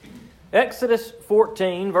Exodus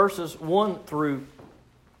 14, verses 1 through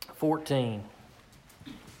 14.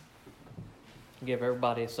 Give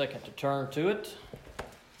everybody a second to turn to it.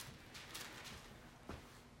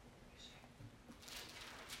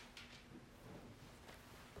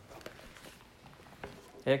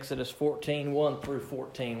 Exodus 14, 1 through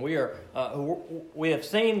 14. We have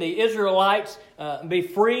seen the Israelites be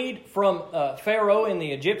freed from Pharaoh and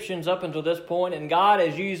the Egyptians up until this point, and God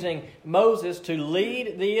is using Moses to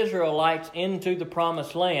lead the Israelites into the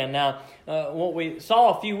Promised Land. Now, what we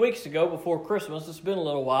saw a few weeks ago before Christmas, it's been a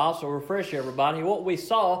little while, so refresh everybody. What we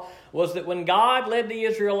saw was that when God led the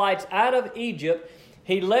Israelites out of Egypt,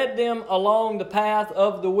 He led them along the path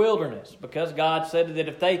of the wilderness, because God said that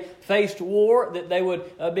if they faced war, that they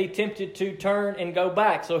would be tempted to turn and go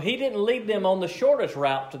back. So He didn't lead them on the shortest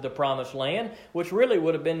route to the Promised Land, which really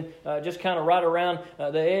would have been just kind of right around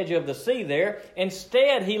the edge of the sea there.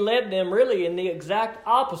 Instead, He led them really in the exact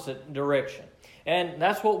opposite direction. And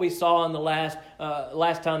that's what we saw in the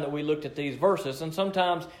last time that we looked at these verses. And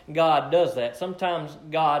sometimes God does that. Sometimes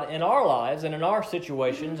God, in our lives and in our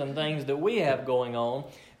situations and things that we have going on,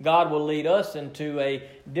 God will lead us into a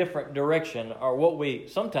different direction, or what we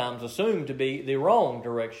sometimes assume to be the wrong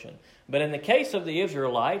direction. But in the case of the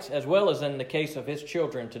Israelites, as well as in the case of His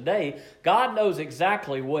children today, God knows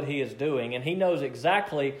exactly what He is doing, and He knows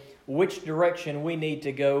exactly which direction we need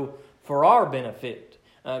to go for our benefit.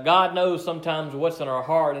 God knows sometimes what's in our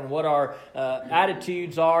heart and what our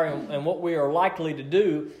attitudes are and what we are likely to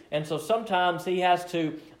do. And so sometimes He has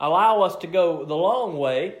to allow us to go the long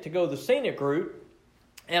way, to go the scenic route,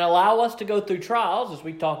 and allow us to go through trials, as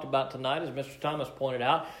we talked about tonight, as Mr. Thomas pointed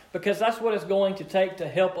out, because that's what it's going to take to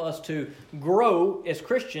help us to grow as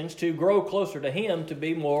Christians, to grow closer to Him, to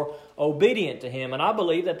be more obedient to Him. And I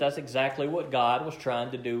believe that that's exactly what God was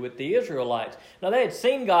trying to do with the Israelites. Now, they had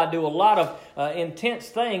seen God do a lot of intense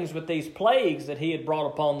things with these plagues that He had brought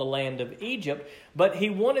upon the land of Egypt, but He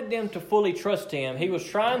wanted them to fully trust Him. He was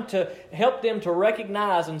trying to help them to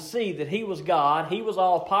recognize and see that He was God, He was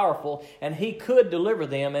all-powerful, and He could deliver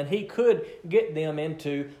them, and He could get them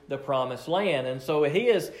into the Promised Land. And so He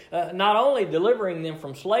is not only delivering them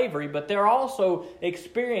from slavery, but they're also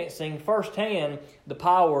experiencing firsthand the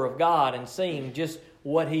power of God and seeing just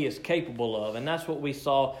what He is capable of. And that's what we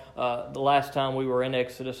saw the last time we were in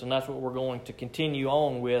Exodus, and that's what we're going to continue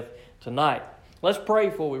on with tonight. Let's pray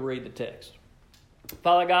before we read the text.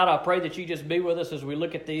 Father God, I pray that You just be with us as we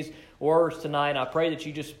look at these words tonight. I pray that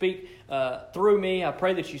You just speak through me. I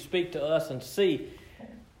pray that You speak to us and see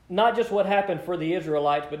not just what happened for the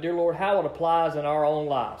Israelites, but, dear Lord, how it applies in our own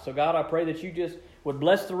lives. So, God, I pray that You just would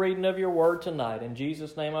bless the reading of Your word tonight. In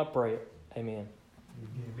Jesus' name I pray it. Amen.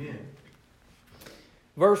 Amen.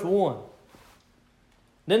 Verse 1.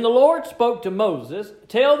 Then the Lord spoke to Moses,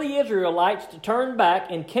 "Tell the Israelites to turn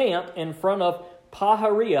back and camp in front of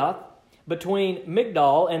Pahariath, between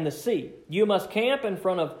Migdal and the sea. You must camp in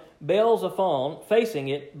front of Baal-zephon, facing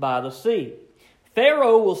it by the sea.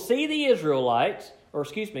 Pharaoh will say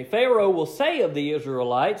of the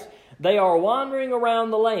Israelites, they are wandering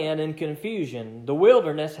around the land in confusion. The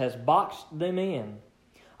wilderness has boxed them in.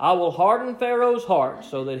 I will harden Pharaoh's heart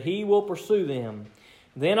so that he will pursue them.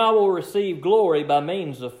 Then I will receive glory by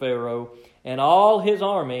means of Pharaoh and all his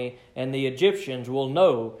army, and the Egyptians will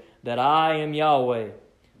know that I am Yahweh."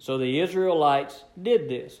 So the Israelites did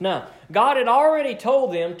this. Now, God had already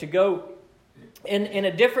told them to go in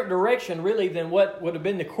a different direction, really, than what would have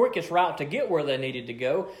been the quickest route to get where they needed to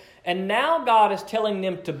go. And now God is telling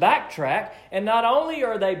them to backtrack. And not only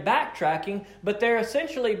are they backtracking, but they're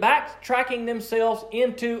essentially backtracking themselves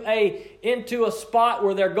into a spot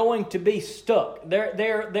where they're going to be stuck.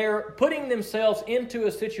 They're putting themselves into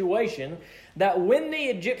a situation that when the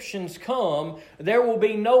Egyptians come, there will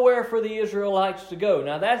be nowhere for the Israelites to go.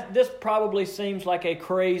 Now, this probably seems like a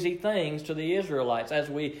crazy thing to the Israelites, as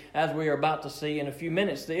we are about to see in a few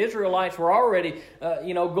minutes. The Israelites were already,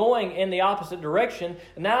 going in the opposite direction.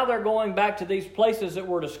 Now they're going back to these places that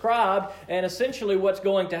were described, and essentially what's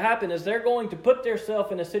going to happen is they're going to put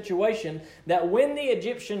themselves in a situation that when the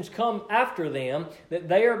Egyptians come after them, that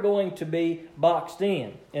they are going to be boxed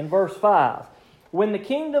in. In verse 5. When the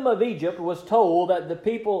kingdom of Egypt was told that the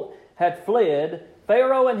people had fled,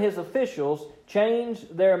 Pharaoh and his officials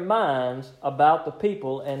changed their minds about the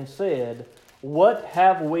people and said, "What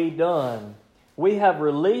have we done? We have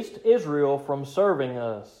released Israel from serving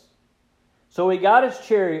us." So he got his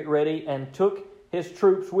chariot ready and took his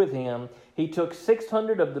troops with him. He took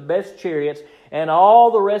 600 of the best chariots and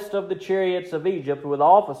all the rest of the chariots of Egypt with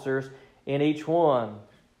officers in each one.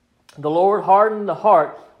 The Lord hardened the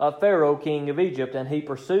heart of Pharaoh, king of Egypt, and he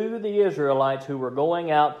pursued the Israelites who were going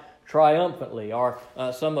out triumphantly. Or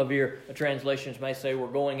some of your translations may say we're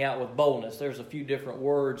going out with boldness. There's a few different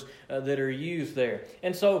words that are used there.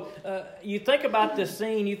 And so you think about this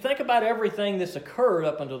scene, you think about everything that's occurred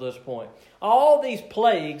up until this point. All these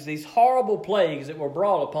plagues, these horrible plagues that were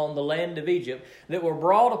brought upon the land of Egypt, that were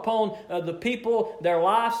brought upon the people, their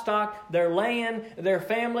livestock, their land, their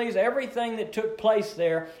families, everything that took place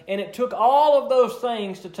there. And it took all of those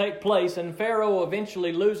things to take place, and Pharaoh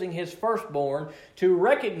eventually losing his firstborn, to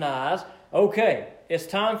recognize, okay, it's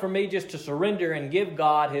time for me just to surrender and give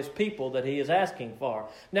God His people that He is asking for.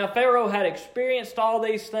 Now, Pharaoh had experienced all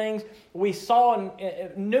these things. We saw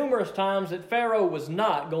numerous times that Pharaoh was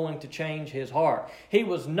not going to change his heart. He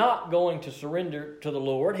was not going to surrender to the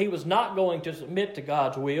Lord. He was not going to submit to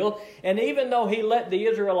God's will. And even though he let the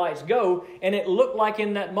Israelites go, and it looked like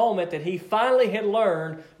in that moment that he finally had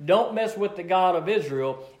learned, don't mess with the God of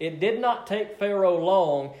Israel, it did not take Pharaoh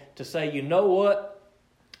long to say, you know what?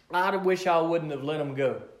 I wish I wouldn't have let them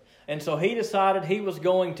go. And so he decided he was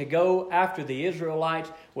going to go after the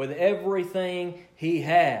Israelites with everything he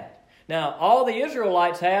had. Now, all the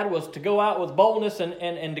Israelites had was to go out with boldness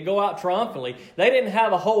and to go out triumphantly. They didn't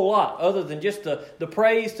have a whole lot other than just the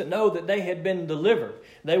praise to know that they had been delivered.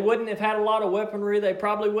 They wouldn't have had a lot of weaponry. They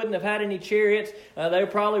probably wouldn't have had any chariots. They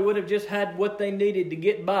probably would have just had what they needed to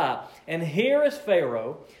get by. And here is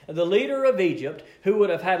Pharaoh, the leader of Egypt, who would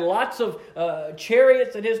have had lots of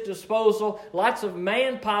chariots at his disposal, lots of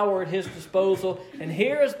manpower at his disposal. And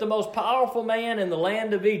here is the most powerful man in the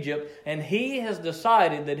land of Egypt, and he has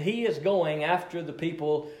decided that he is going after the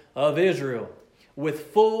people of Israel with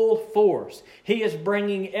full force. He is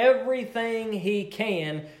bringing everything he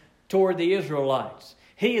can toward the Israelites.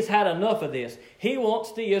 He has had enough of this. He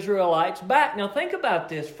wants the Israelites back. Now think about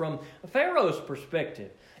this from Pharaoh's perspective.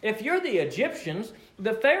 If you're the Egyptians,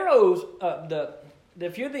 the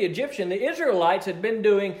Israelites had been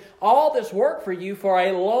doing all this work for you for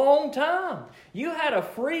a long time. You had a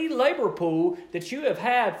free labor pool that you have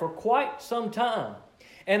had for quite some time.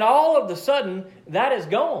 And all of a sudden, that is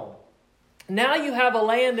gone. Now you have a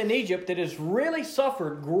land in Egypt that has really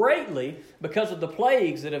suffered greatly because of the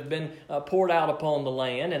plagues that have been poured out upon the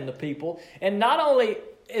land and the people. And not only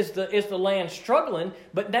is the land struggling,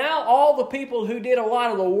 but now all the people who did a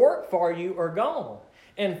lot of the work for you are gone.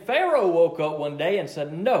 And Pharaoh woke up one day and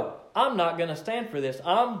said, no, I'm not going to stand for this.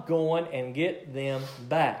 I'm going and get them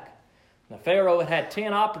back. Now Pharaoh had had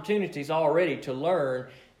 10 opportunities already to learn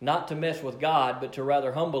not to mess with God, but to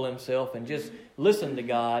rather humble himself and just listen to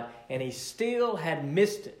God. And he still had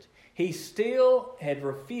missed it. He still had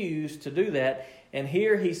refused to do that. And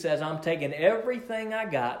here he says, I'm taking everything I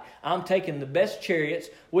got. I'm taking the best chariots,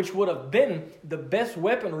 which would have been the best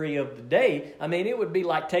weaponry of the day. I mean, it would be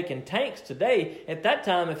like taking tanks today. At that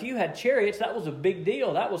time, if you had chariots, that was a big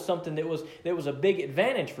deal. That was something that was a big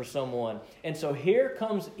advantage for someone. And so here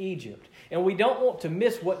comes Egypt. And we don't want to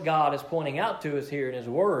miss what God is pointing out to us here in His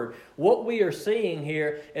Word. What we are seeing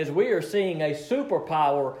here is we are seeing a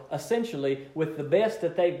superpower, essentially, with the best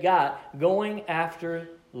that they've got, going after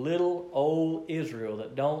little old Israel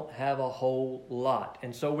that don't have a whole lot.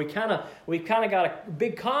 And so we've kind of got a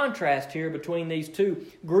big contrast here between these two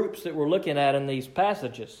groups that we're looking at in these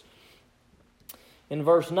passages. In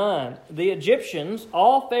verse 9, the Egyptians,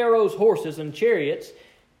 all Pharaoh's horses and chariots,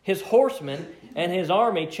 his horsemen and his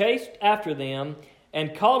army chased after them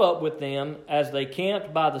and caught up with them as they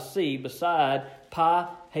camped by the sea beside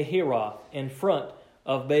Pi-hahiroth in front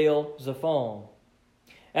of Baal-zephon.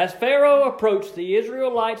 As Pharaoh approached, the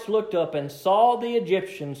Israelites looked up and saw the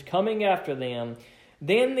Egyptians coming after them.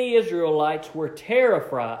 Then the Israelites were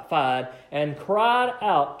terrified and cried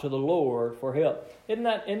out to the Lord for help. Isn't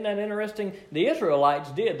that interesting? The Israelites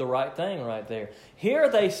did the right thing right there. Here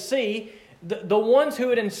they see the ones who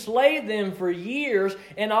had enslaved them for years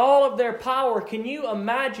and all of their power. Can you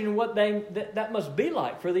imagine what that must be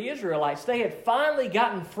like for the Israelites? They had finally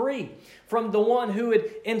gotten free from the one who had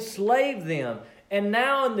enslaved them. And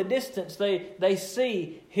now in the distance they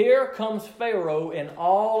see, here comes Pharaoh in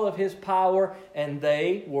all of his power, and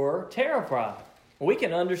they were terrified. We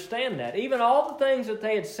can understand that. Even all the things that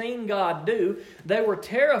they had seen God do, they were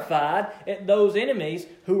terrified at those enemies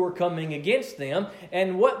who were coming against them.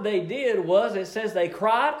 And what they did was, it says they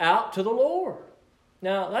cried out to the Lord.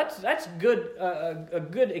 Now, that's good, a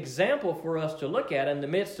good example for us to look at in the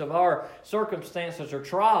midst of our circumstances or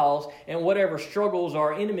trials and whatever struggles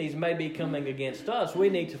our enemies may be coming against us. We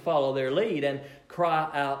need to follow their lead and cry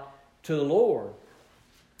out to the Lord.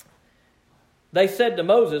 They said to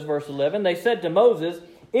Moses, verse 11, they said to Moses,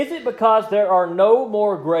 "Is it because there are no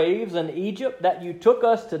more graves in Egypt that you took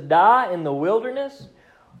us to die in the wilderness?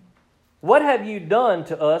 What have you done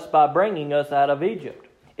to us by bringing us out of Egypt?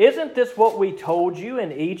 Isn't this what we told you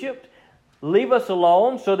in Egypt? Leave us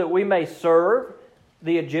alone so that we may serve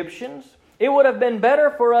the Egyptians. It would have been better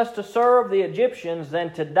for us to serve the Egyptians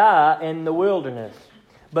than to die in the wilderness.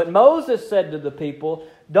 But Moses said to the people,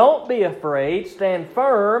 don't be afraid, stand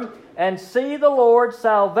firm, and see the Lord's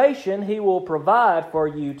salvation He will provide for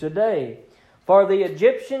you today. For the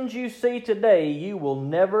Egyptians you see today, you will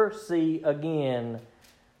never see again.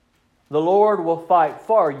 The Lord will fight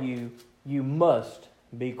for you. You must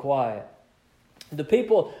be quiet. The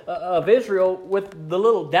people of Israel, with the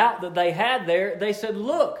little doubt that they had there, they said,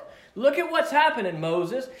 Look at what's happening,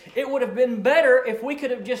 Moses. It would have been better if we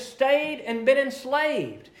could have just stayed and been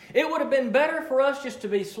enslaved. It would have been better for us just to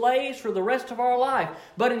be slaves for the rest of our life.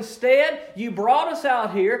 But instead, you brought us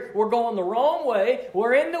out here. We're going the wrong way.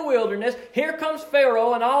 We're in the wilderness. Here comes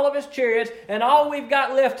Pharaoh and all of his chariots, and all we've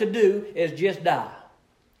got left to do is just die.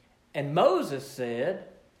 And Moses said,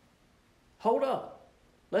 hold up.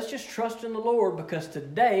 Let's just trust in the Lord, because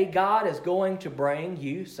today God is going to bring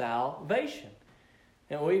you salvation.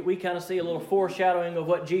 And we kind of see a little foreshadowing of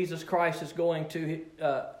what Jesus Christ is going to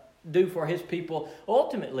do for His people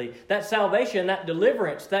ultimately. That salvation, that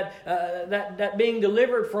deliverance, that being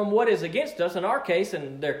delivered from what is against us. In our case,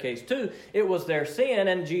 in their case too, it was their sin,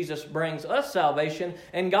 and Jesus brings us salvation.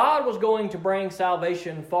 And God was going to bring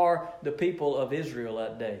salvation for the people of Israel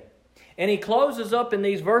that day. And He closes up in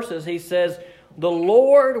these verses. He says, the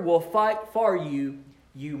Lord will fight for you.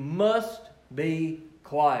 You must be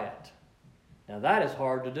quiet. Now that is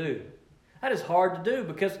hard to do. That is hard to do,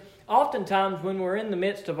 because oftentimes when we're in the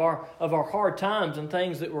midst of our hard times and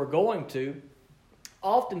things that we're going to,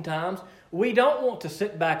 oftentimes we don't want to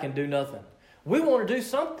sit back and do nothing. We want to do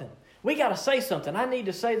something. We got to say something. I need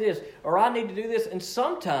to say this, or I need to do this. And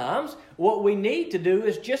sometimes what we need to do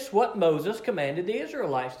is just what Moses commanded the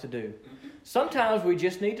Israelites to do. Sometimes we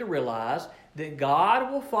just need to realize that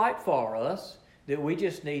God will fight for us, that we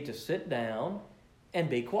just need to sit down and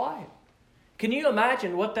be quiet. Can you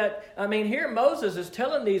imagine what that... here Moses is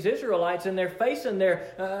telling these Israelites, and they're facing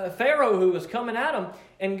their Pharaoh who was coming at them.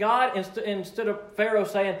 And God, instead of Pharaoh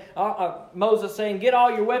saying, Moses saying, get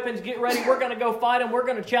all your weapons, get ready, we're going to go fight them, we're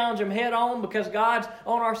going to challenge them head on because God's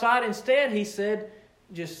on our side. Instead, he said,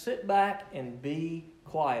 just sit back and be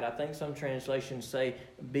quiet. I think some translations say,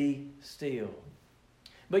 be still.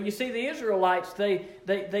 But you see, the Israelites,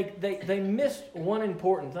 they missed one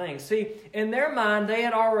important thing. See, in their mind, they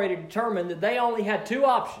had already determined that they only had two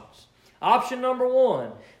options. Option number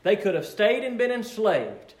one, they could have stayed and been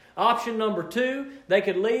enslaved. Option number two, they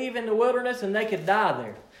could leave in the wilderness and they could die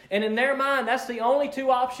there. And in their mind, that's the only two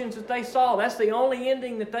options that they saw. That's the only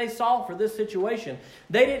ending that they saw for this situation.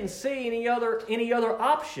 They didn't see any other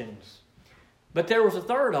options. But there was a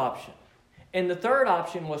third option. And the third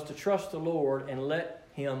option was to trust the Lord and let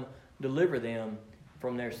Him deliver them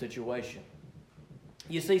from their situation.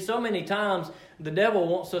 You see, so many times the devil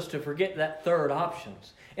wants us to forget that third option.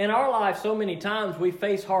 In our life, so many times we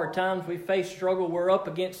face hard times, we face struggle, we're up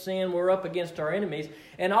against sin, we're up against our enemies,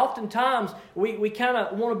 and oftentimes we kind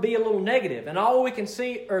of want to be a little negative, and all we can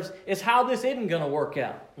see is how this isn't going to work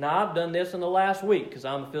out. Now, I've done this in the last week because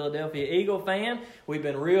I'm a Philadelphia Eagle fan. We've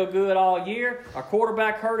been real good all year. Our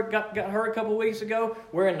quarterback got hurt a couple weeks ago.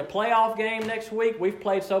 We're in the playoff game next week. We've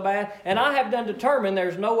played so bad, and I have determined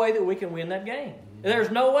there's no way that we can win that game.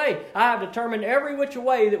 There's no way. I have determined every which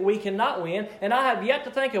way that we cannot win, and I have yet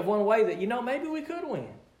to think of one way that, maybe we could win.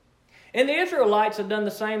 And the Israelites had done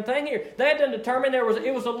the same thing here. They had determined it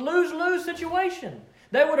was a lose-lose situation.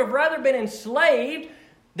 They would have rather been enslaved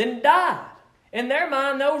than died. In their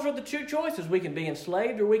mind, those were the two choices. We can be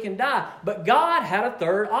enslaved or we can die. But God had a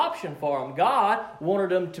third option for them. God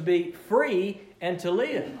wanted them to be free and to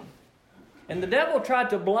live. And the devil tried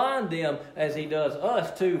to blind them, as he does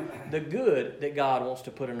us, to the good that God wants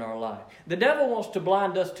to put in our life. The devil wants to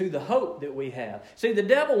blind us to the hope that we have. See, the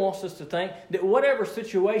devil wants us to think that whatever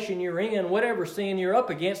situation you're in, whatever sin you're up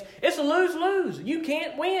against, it's a lose-lose. You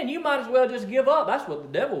can't win. You might as well just give up. That's what the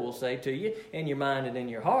devil will say to you in your mind and in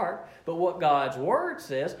your heart. But what God's Word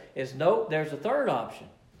says is, no, there's a third option.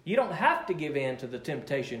 You don't have to give in to the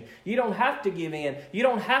temptation. You don't have to give in. You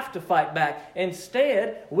don't have to fight back.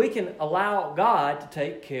 Instead, we can allow God to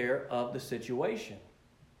take care of the situation.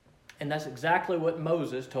 And that's exactly what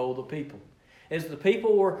Moses told the people. As the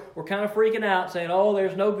people were kind of freaking out, saying,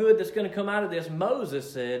 there's no good that's going to come out of this,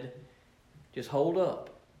 Moses said, just hold up.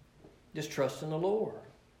 Just trust in the Lord.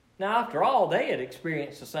 Now, after all, they had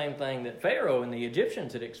experienced the same thing that Pharaoh and the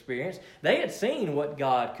Egyptians had experienced. They had seen what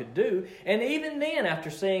God could do. And even then,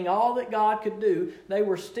 after seeing all that God could do, they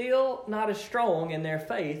were still not as strong in their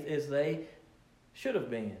faith as they should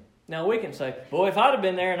have been. Now we can say, boy, if I'd have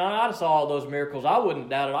been there and I'd have saw all those miracles, I wouldn't have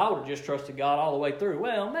doubted. I would have just trusted God all the way through.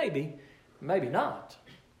 Well, maybe not.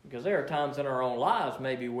 Because there are times in our own lives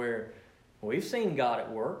maybe where we've seen God at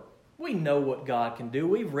work. We know what God can do.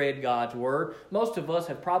 We've read God's Word. Most of us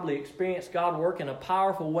have probably experienced God work in a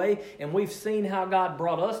powerful way, and we've seen how God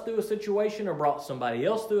brought us through a situation or brought somebody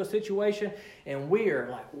else through a situation, and we are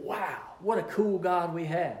like, wow, what a cool God we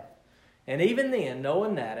have. And even then,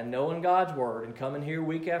 knowing that and knowing God's Word and coming here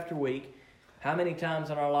week after week, how many times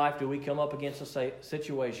in our life do we come up against a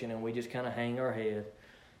situation and we just kind of hang our head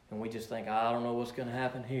and we just think, I don't know what's going to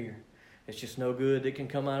happen here. It's just no good that can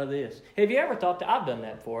come out of this. Have you ever thought that? I've done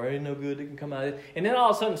that before. Ain't no good that can come out of this. And then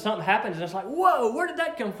all of a sudden something happens and it's like, whoa, where did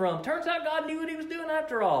that come from? Turns out God knew what He was doing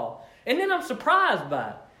after all. And then I'm surprised by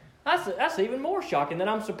it. That's even more shocking. That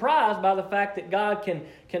I'm surprised by the fact that God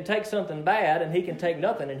can take something bad and He can take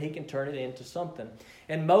nothing and He can turn it into something.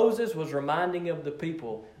 And Moses was reminding the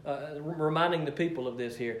people of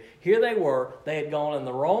this here. Here they were. They had gone in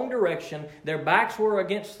the wrong direction. Their backs were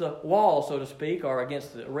against the wall, so to speak, or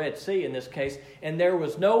against the Red Sea in this case, and there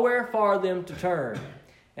was nowhere for them to turn.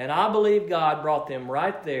 And I believe God brought them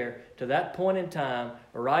right there to that point in time,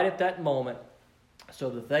 right at that moment,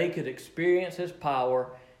 so that they could experience His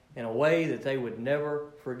power in a way that they would never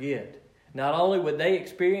forget. Not only would they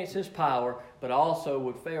experience His power, but also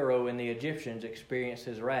would Pharaoh and the Egyptians experience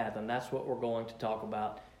His wrath. And that's what we're going to talk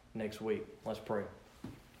about next week. Let's pray.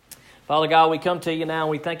 Father God, we come to You now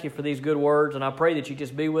and we thank You for these good words. And I pray that You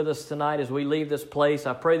just be with us tonight as we leave this place.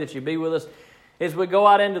 I pray that You be with us as we go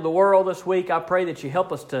out into the world this week. I pray that You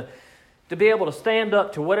help us to be able to stand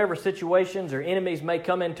up to whatever situations or enemies may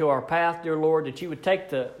come into our path, dear Lord, that You would take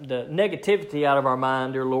the negativity out of our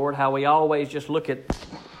mind, dear Lord, how we always just look at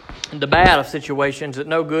the bad of situations, that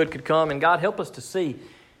no good could come. And God, help us to see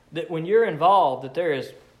that when You're involved, that there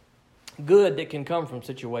is good that can come from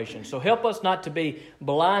situations. So help us not to be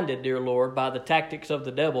blinded, dear Lord, by the tactics of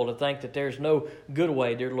the devil to think that there's no good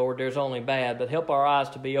way, dear Lord, there's only bad. But help our eyes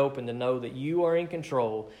to be open to know that You are in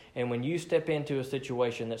control. And when You step into a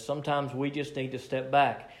situation, that sometimes we just need to step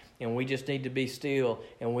back and we just need to be still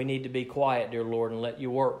and we need to be quiet, dear Lord, and let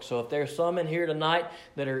You work. So if there's some in here tonight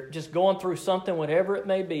that are just going through something, whatever it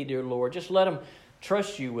may be, dear Lord, just let them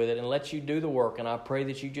trust You with it and let You do the work. And I pray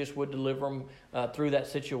that You just would deliver them through that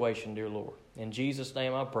situation, dear Lord. In Jesus'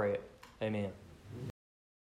 name I pray it. Amen.